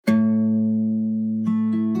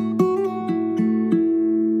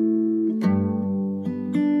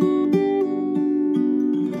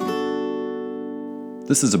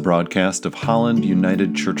This is a broadcast of Holland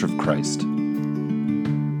United Church of Christ. At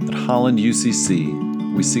Holland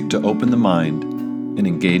UCC, we seek to open the mind and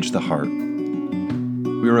engage the heart.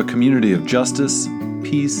 We are a community of justice,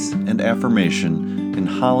 peace, and affirmation in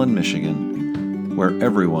Holland, Michigan, where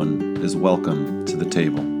everyone is welcome to the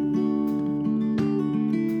table.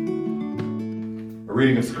 A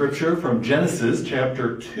reading of Scripture from Genesis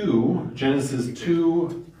chapter 2, Genesis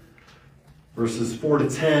 2, verses 4 to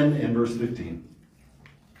 10 and verse 15.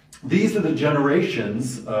 These are the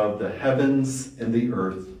generations of the heavens and the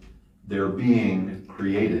earth, their being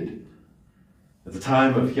created. At the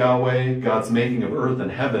time of Yahweh, God's making of earth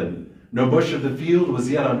and heaven, no bush of the field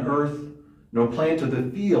was yet on earth, no plant of the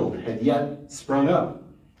field had yet sprung up.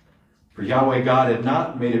 For Yahweh God had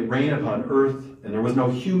not made it rain upon earth, and there was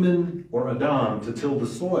no human or Adam to till the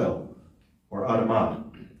soil, or Adamah.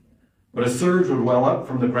 But a surge would well up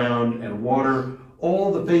from the ground and water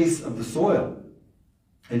all the face of the soil.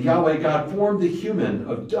 And Yahweh God formed the human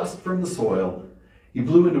of dust from the soil. He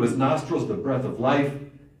blew into his nostrils the breath of life,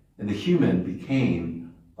 and the human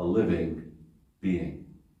became a living being.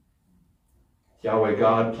 Yahweh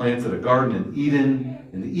God planted a garden in Eden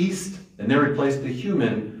in the east, and there he placed the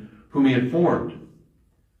human whom he had formed.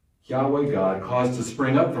 Yahweh God caused to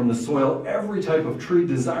spring up from the soil every type of tree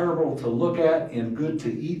desirable to look at and good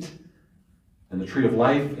to eat, and the tree of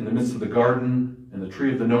life in the midst of the garden, and the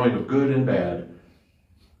tree of the knowing of good and bad.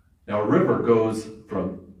 Now a river goes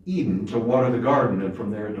from Eden to water the garden, and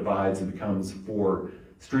from there it divides and becomes 4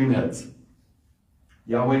 streamheads.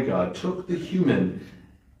 Yahweh God took the human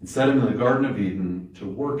and set him in the Garden of Eden to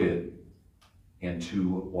work it and to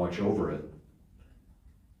watch over it.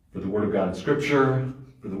 For the Word of God in Scripture,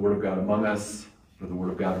 for the Word of God among us, for the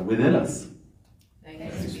Word of God within us.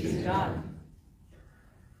 Thanks be to God.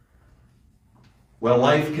 Well,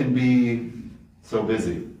 life can be so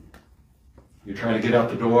busy. You're trying to get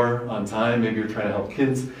out the door on time. Maybe you're trying to help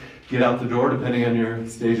kids get out the door, depending on your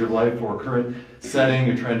stage of life or current setting.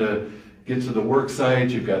 You're trying to get to the work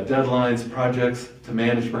site. You've got deadlines, projects to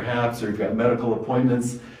manage perhaps, or you've got medical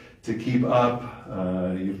appointments to keep up.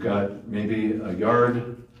 You've got maybe a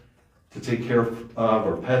yard to take care of,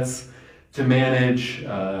 or pets to manage,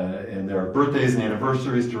 and there are birthdays and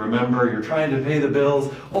anniversaries to remember. You're trying to pay the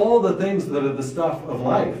bills. All the things that are the stuff of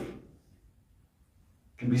life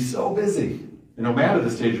can be so busy. And no matter the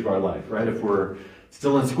stage of our life, right? If we're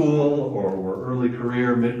still in school, or we're early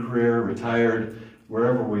career, mid-career, retired,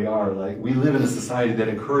 wherever we are, like, we live in a society that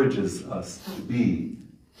encourages us to be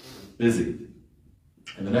busy.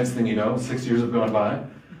 And the next thing you know, 6 years have gone by,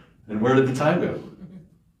 and where did the time go?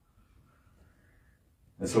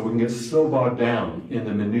 And so we can get so bogged down in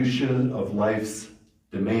the minutiae of life's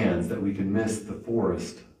demands that we can miss the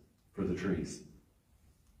forest for the trees.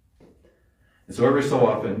 And so every so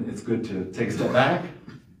often, it's good to take a step back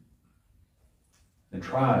and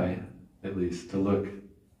try, at least, to look at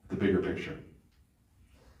the bigger picture.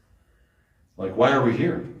 Like, why are we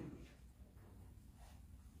here?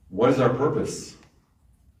 What is our purpose?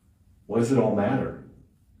 What does it all matter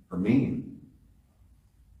or mean?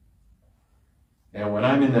 And when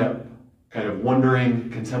I'm in that kind of wondering,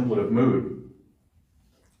 contemplative mood,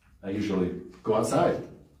 I usually go outside.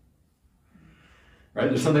 Right?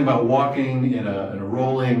 There's something about walking in a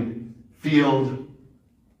rolling field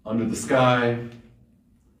under the sky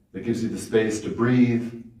that gives you the space to breathe,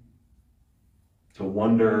 to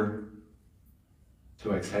wonder,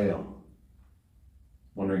 to exhale.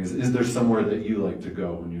 Wondering, is there somewhere that you like to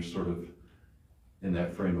go when you're sort of in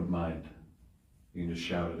that frame of mind? You can just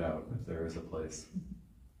shout it out if there is a place.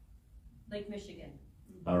 Lake Michigan.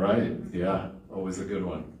 All right, yeah, always a good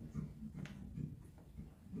one.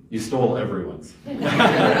 You stole everyone's.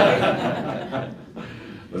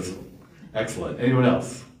 That's excellent. Anyone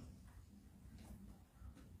else?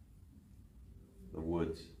 The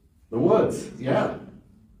woods. The woods, yeah.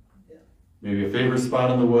 Maybe a favorite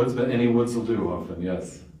spot in the woods, but any woods will do often,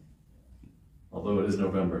 yes. Although it is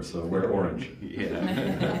November, so wear orange.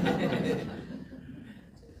 Yeah.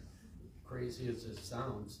 Crazy as it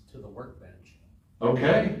sounds, to the workbench.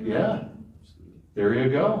 Okay, yeah. There you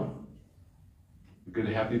go. A good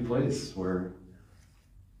happy place where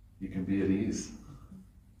you can be at ease.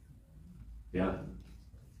 Yeah.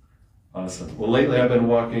 Awesome. Well, lately I've been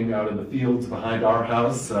walking out in the fields behind our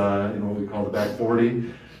house in what we call the back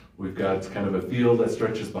 40. We've got kind of a field that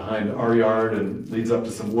stretches behind our yard and leads up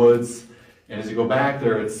to some woods. And as you go back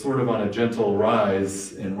there, it's sort of on a gentle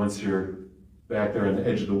rise. And once you're back there on the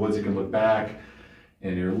edge of the woods, you can look back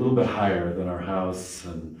and you're a little bit higher than our house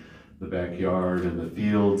and the backyard and the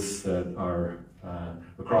fields that are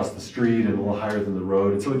across the street and a little higher than the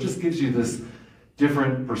road. And so it just gives you this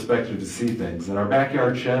different perspective to see things. And our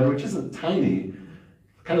backyard shed, which isn't tiny,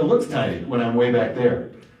 kind of looks tiny when I'm way back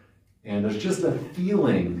there. And there's just a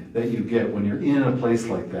feeling that you get when you're in a place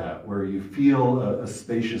like that, where you feel a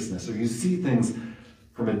spaciousness, or you see things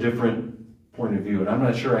from a different point of view. And I'm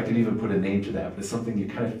not sure I can even put a name to that, but it's something you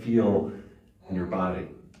kind of feel in your body.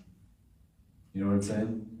 You know what I'm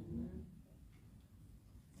saying?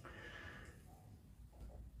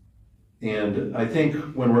 And I think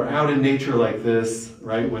when we're out in nature like this,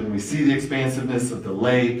 right, when we see the expansiveness of the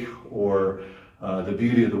lake, or the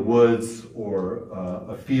beauty of the woods, or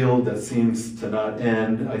a field that seems to not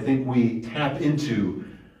end, I think we tap into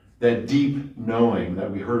that deep knowing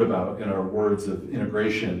that we heard about in our words of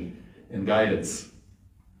integration and guidance.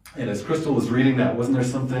 And as Crystal was reading that, wasn't there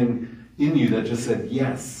something in you that just said,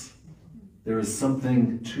 yes, there is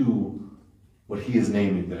something to what he is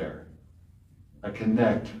naming there? I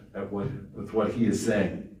connect with what he is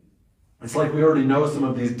saying. It's like we already know some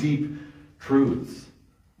of these deep truths,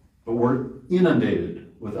 but we're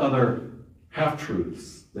inundated with other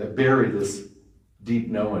half-truths that bury this deep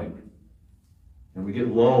knowing. And we get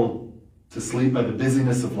lulled to sleep by the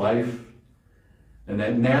busyness of life, and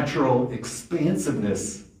that natural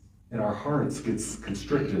expansiveness in our hearts gets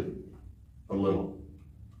constricted a little.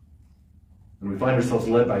 And we find ourselves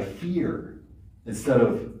led by fear instead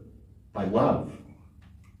of by love.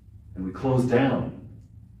 And we close down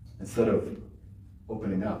instead of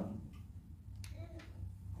opening up.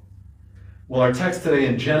 Well, our text today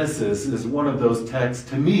in Genesis is one of those texts,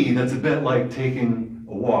 to me, that's a bit like taking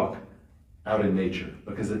a walk out in nature,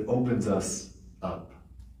 because it opens us up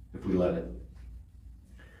if we let it.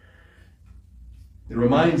 It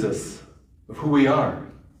reminds us of who we are,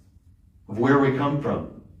 of where we come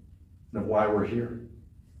from, and of why we're here.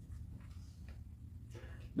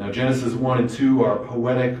 Now, Genesis 1 and 2 are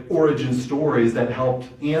poetic origin stories that helped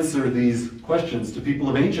answer these questions to people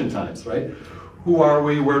of ancient times, right? Who are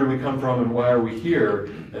we, where do we come from, and why are we here?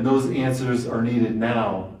 And those answers are needed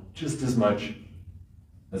now just as much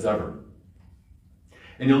as ever.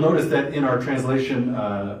 And you'll notice that in our translation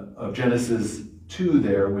of Genesis 2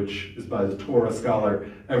 there, which is by the Torah scholar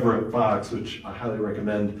Everett Fox, which I highly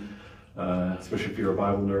recommend, especially if you're a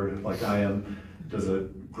Bible nerd like I am, does a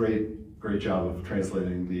great job of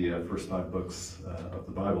translating the first 5 books of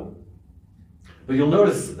the Bible. But you'll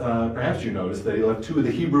notice, perhaps you noticed, that he left 2 of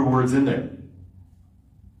the Hebrew words in there.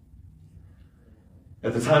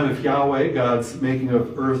 At the time of Yahweh, God's making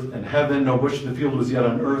of earth and heaven, no bush of the field was yet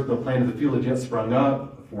on earth, no plant of the field had yet sprung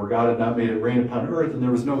up, for God had not made it rain upon earth, and there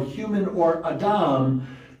was no human or Adam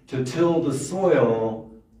to till the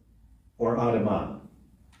soil, or Adamah.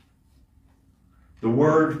 The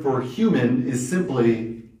word for human is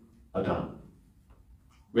simply Adam.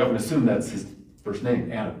 We often assume that's his first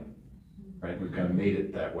name, Adam, right? We've kind of made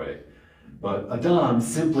it that way. But Adam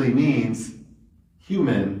simply means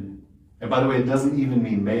human. And by the way, it doesn't even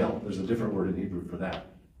mean male. There's a different word in Hebrew for that.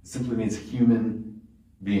 It simply means human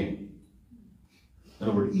being. And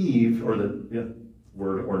the word Eve, or the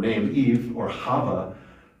word or name Eve, or Hava,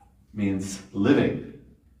 means living,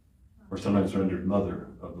 or sometimes rendered mother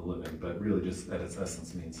of the living, but really just at its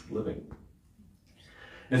essence means living.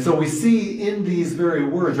 And so we see in these very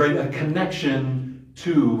words, right, a connection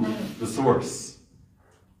to the source,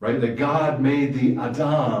 right? That God made the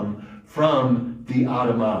Adam from the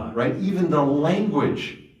Adamah, right? Even the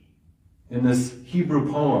language in this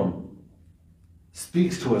Hebrew poem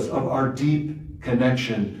speaks to us of our deep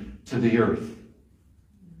connection to the earth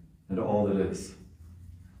and to all that is.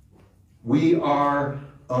 We are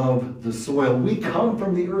of the soil. We come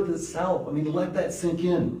from the earth itself. I mean, let that sink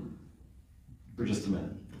in for just a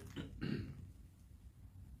minute.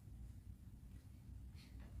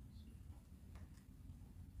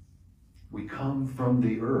 We come from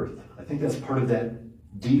the earth. I think that's part of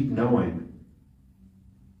that deep knowing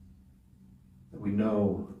that we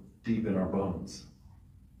know deep in our bones.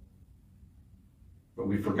 But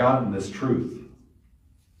we've forgotten this truth.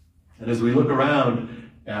 And as we look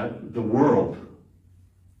around at the world,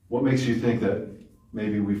 what makes you think that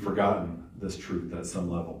maybe we've forgotten this truth at some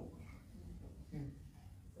level?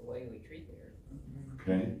 The way we treat the earth.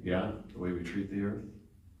 Okay, yeah, the way we treat the earth.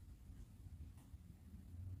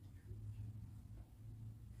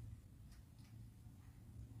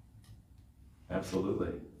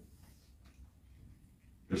 Absolutely.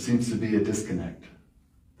 There seems to be a disconnect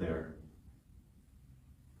there.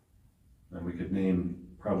 And we could name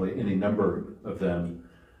probably any number of them.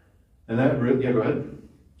 And that really, yeah, go ahead.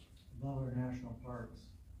 About our national parks,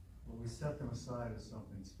 well, we set them aside as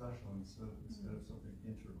something special instead of something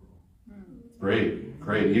integral.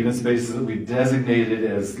 Great. Even spaces that we've designated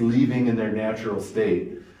as leaving in their natural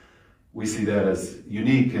state, we see that as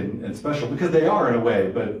unique and special, because they are in a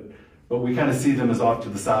way, but we kind of see them as off to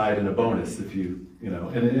the side and a bonus if you know,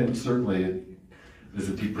 and certainly it is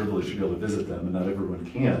a deep privilege to be able to visit them, and not everyone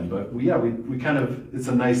can, but we kind of, it's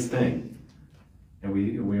a nice thing, and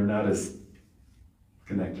we are not as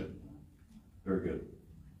connected. Very good.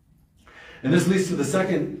 And this leads to the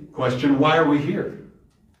second question: why are we here?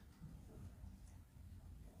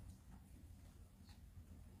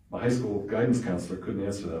 My high school guidance counselor couldn't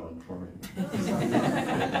answer that one for me.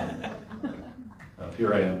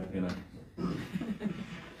 Here I am, you know.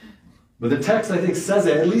 But the text, I think, says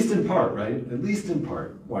it, at least in part, right? At least in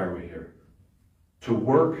part, why are we here? To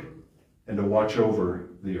work and to watch over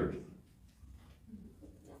the earth.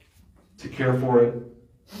 To care for it,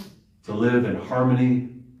 to live in harmony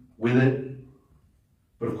with it.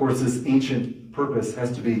 But of course, this ancient purpose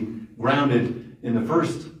has to be grounded in the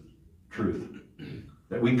first truth,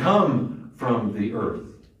 that we come from the earth,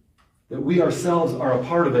 that we ourselves are a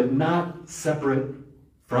part of it, not separate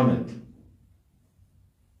from it.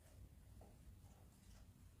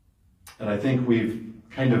 And I think we've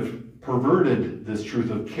kind of perverted this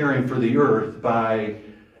truth of caring for the earth by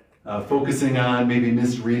focusing on maybe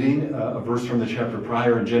misreading a verse from the chapter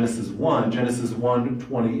prior in Genesis 1, Genesis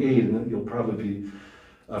 1:28, and you'll probably be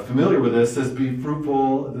familiar with this. It says, "Be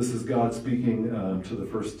fruitful." This is God speaking to the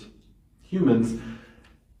first humans,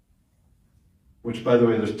 which, by the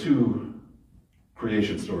way, there's two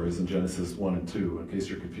creation stories in Genesis 1 and 2, in case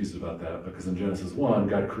you're confused about that, because in Genesis 1,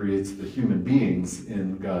 God creates the human beings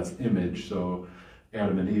in God's image, so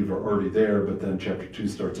Adam and Eve are already there, but then chapter 2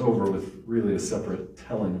 starts over with really a separate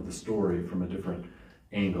telling of the story from a different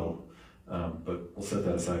angle, but we'll set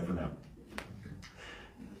that aside for now.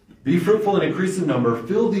 "Be fruitful and increase in number,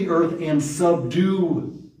 fill the earth and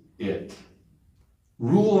subdue it.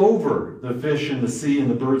 Rule over the fish in the sea and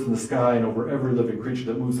the birds in the sky and over every living creature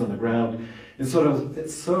that moves on the ground." And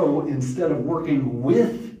so instead of working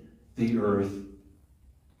with the earth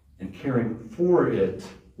and caring for it,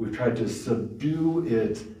 we've tried to subdue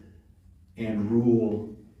it and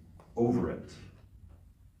rule over it.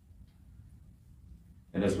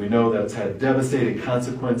 And as we know, that's had devastating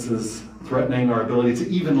consequences, threatening our ability to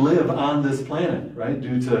even live on this planet, right?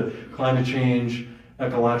 Due to climate change,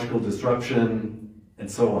 ecological disruption,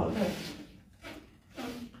 and so on.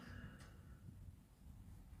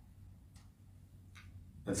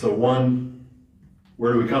 And so one,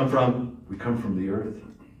 where do we come from? We come from the earth.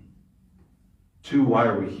 Two, why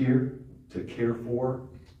are we here? To care for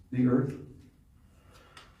the earth.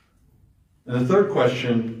 And the third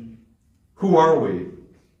question, who are we?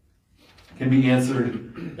 Can be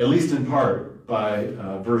answered, at least in part, by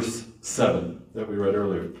verse 7 that we read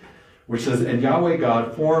earlier, which says, "And Yahweh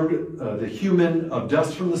God formed the human of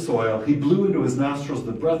dust from the soil. He blew into his nostrils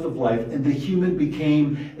the breath of life, and the human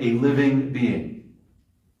became a living being."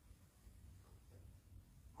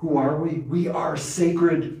 Who are we? We are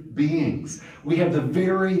sacred beings. We have the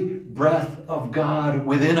very breath of God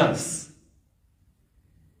within us.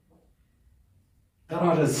 That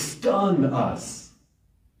ought to stun us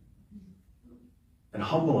and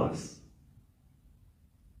humble us.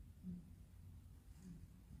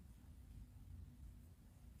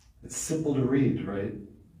 It's simple to read, right?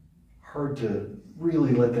 Hard to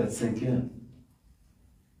really let that sink in.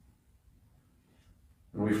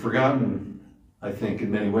 And we've forgotten, I think, in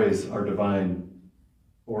many ways, our divine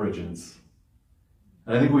origins.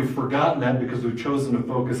 And I think we've forgotten that because we've chosen to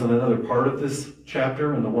focus on another part of this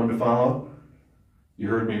chapter and the one to follow. You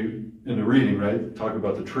heard me in the reading, right? Talk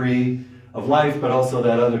about the tree of life, but also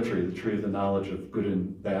that other tree, the tree of the knowledge of good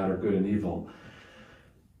and bad or good and evil.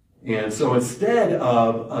 And so instead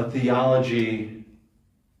of a theology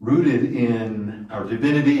rooted in our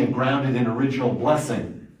divinity and grounded in original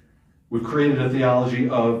blessing, we've created a theology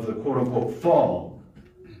of the quote-unquote fall,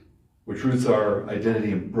 which roots our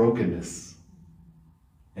identity in brokenness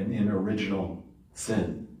and in original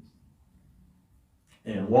sin.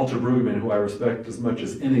 And Walter Brueggemann, who I respect as much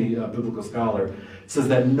as any biblical scholar, says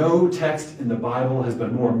that no text in the Bible has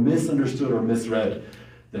been more misunderstood or misread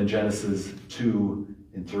than Genesis 2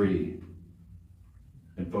 and 3,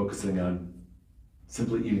 and focusing on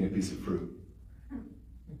simply eating a piece of fruit.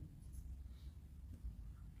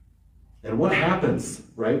 And what happens,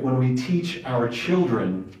 right, when we teach our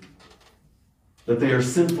children that they are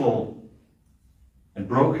sinful and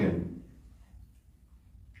broken,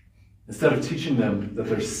 instead of teaching them that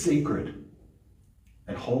they're sacred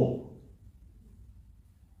and whole?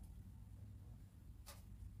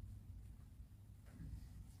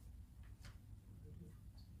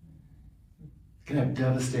 It can have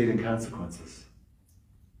devastating consequences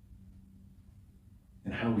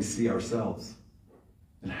in how we see ourselves.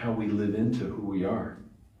 and how we live into who we are.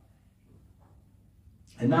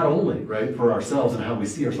 And not only, right, for ourselves and how we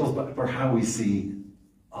see ourselves, but for how we see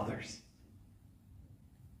others.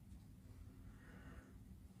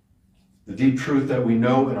 The deep truth that we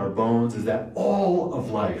know in our bones is that all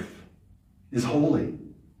of life is holy.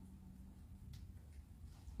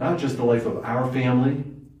 Not just the life of our family,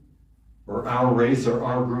 or our race, or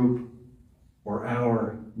our group, or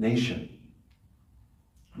our nation.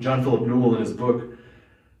 John Philip Newell, in his book,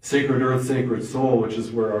 Sacred Earth, Sacred Soul, which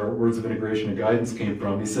is where our words of integration and guidance came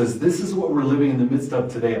from, he says, this is what we're living in the midst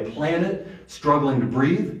of today, a planet struggling to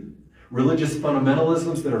breathe, religious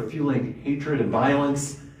fundamentalisms that are fueling hatred and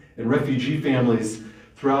violence, and refugee families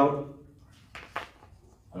throughout,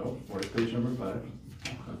 where's page number 5?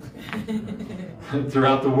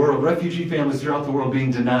 Throughout the world, refugee families throughout the world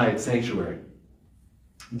being denied sanctuary.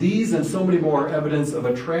 These and so many more are evidence of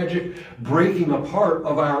a tragic breaking apart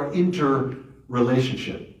of our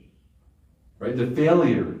interrelationship. Right? The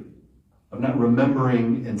failure of not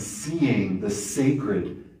remembering and seeing the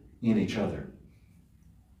sacred in each other.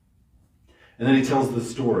 And then he tells the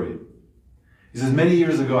story. He says, many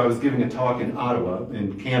years ago I was giving a talk in Ottawa,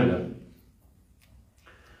 in Canada.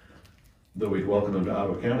 Though we'd welcome him to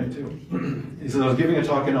Ottawa County too. He says, I was giving a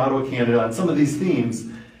talk in Ottawa, Canada on some of these themes,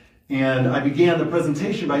 and I began the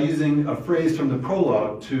presentation by using a phrase from the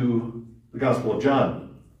prologue to the Gospel of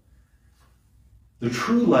John. The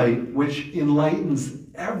true light, which enlightens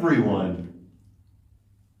everyone,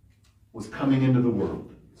 was coming into the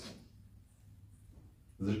world.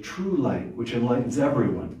 The true light, which enlightens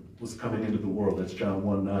everyone, was coming into the world. That's John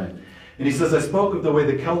 1:9. And he says, I spoke of the way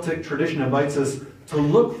the Celtic tradition invites us to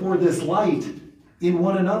look for this light in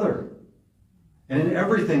one another and in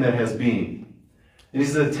everything that has being. And he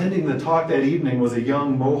says, attending the talk that evening was a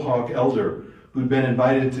young Mohawk elder who'd been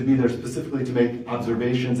invited to be there specifically to make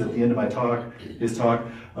observations at the end of his talk,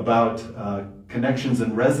 about connections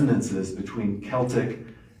and resonances between Celtic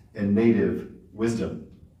and native wisdom.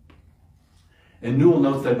 And Newell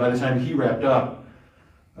notes that by the time he wrapped up,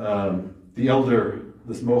 the elder,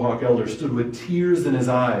 this Mohawk elder, stood with tears in his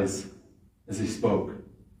eyes as he spoke.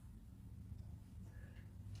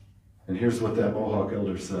 And here's what that Mohawk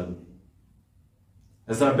elder said.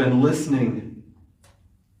 As I've been listening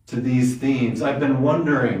to these themes, I've been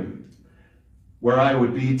wondering where I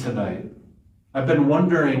would be tonight. I've been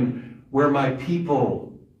wondering where my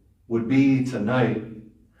people would be tonight.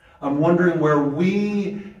 I'm wondering where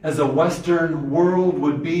we as a Western world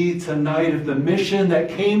would be tonight if the mission that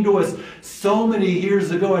came to us so many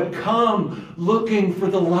years ago had come looking for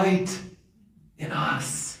the light in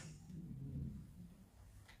us.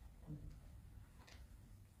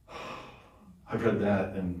 I've read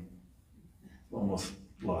that and almost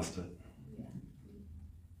lost it.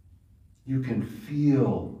 You can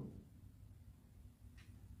feel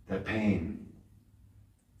that pain,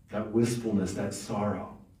 that wistfulness, that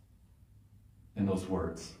sorrow in those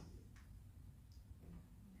words.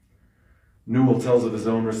 Newell tells of his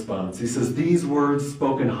own response. He says, these words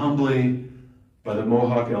spoken humbly by the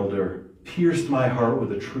Mohawk elder pierced my heart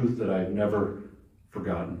with a truth that I've never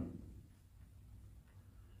forgotten.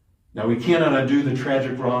 Now, we cannot undo the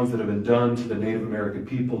tragic wrongs that have been done to the Native American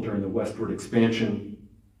people during the westward expansion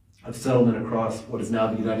of settlement across what is now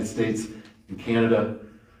the United States and Canada,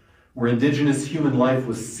 where indigenous human life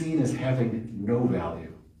was seen as having no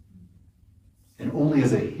value and only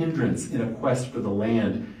as a hindrance in a quest for the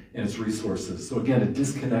land and its resources. So again, a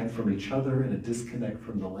disconnect from each other and a disconnect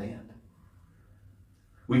from the land.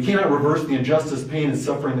 We cannot reverse the injustice, pain, and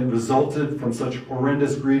suffering that resulted from such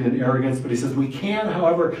horrendous greed and arrogance, but he says we can,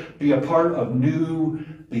 however, be a part of new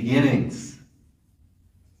beginnings.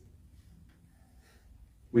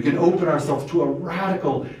 We can open ourselves to a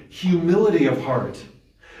radical humility of heart,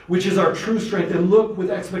 which is our true strength, and look with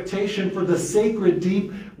expectation for the sacred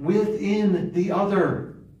deep within the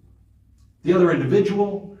other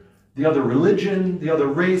individual, the other religion, the other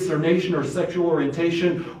race or nation or sexual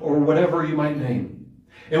orientation, or whatever you might name.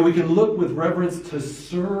 And we can look with reverence to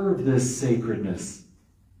serve this sacredness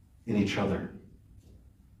in each other,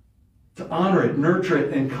 to honor it, nurture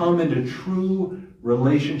it, and come into true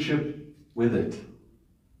relationship with it,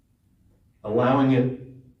 allowing it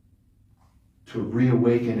to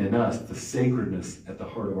reawaken in us the sacredness at the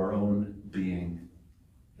heart of our own being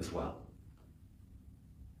as well.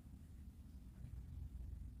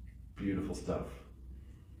 Beautiful stuff.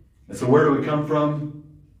 And so where do we come from?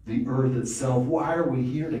 The earth itself. Why are we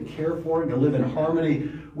here? To care for it, to live in harmony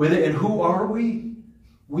with it. And who are we?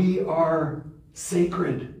 We are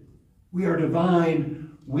sacred. We are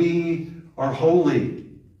divine. We are holy.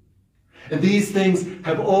 And these things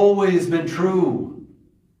have always been true.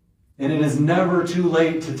 And it is never too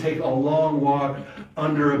late to take a long walk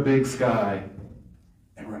under a big sky.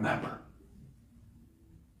 And remember.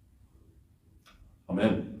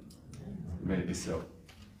 Amen. May it be so.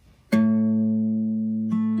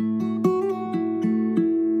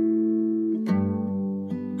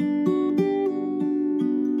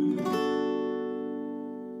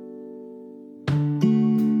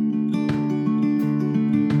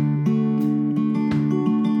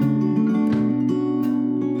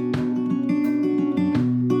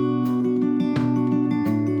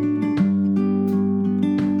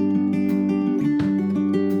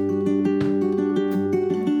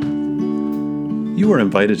 You are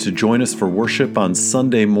invited to join us for worship on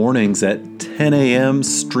Sunday mornings at 10 a.m.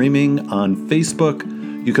 streaming on Facebook.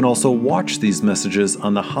 You can also watch these messages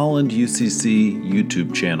on the Holland UCC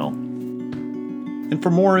YouTube channel. And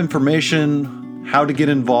for more information, how to get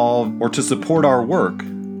involved, or to support our work,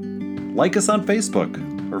 like us on Facebook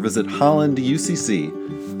or visit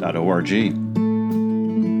hollanducc.org.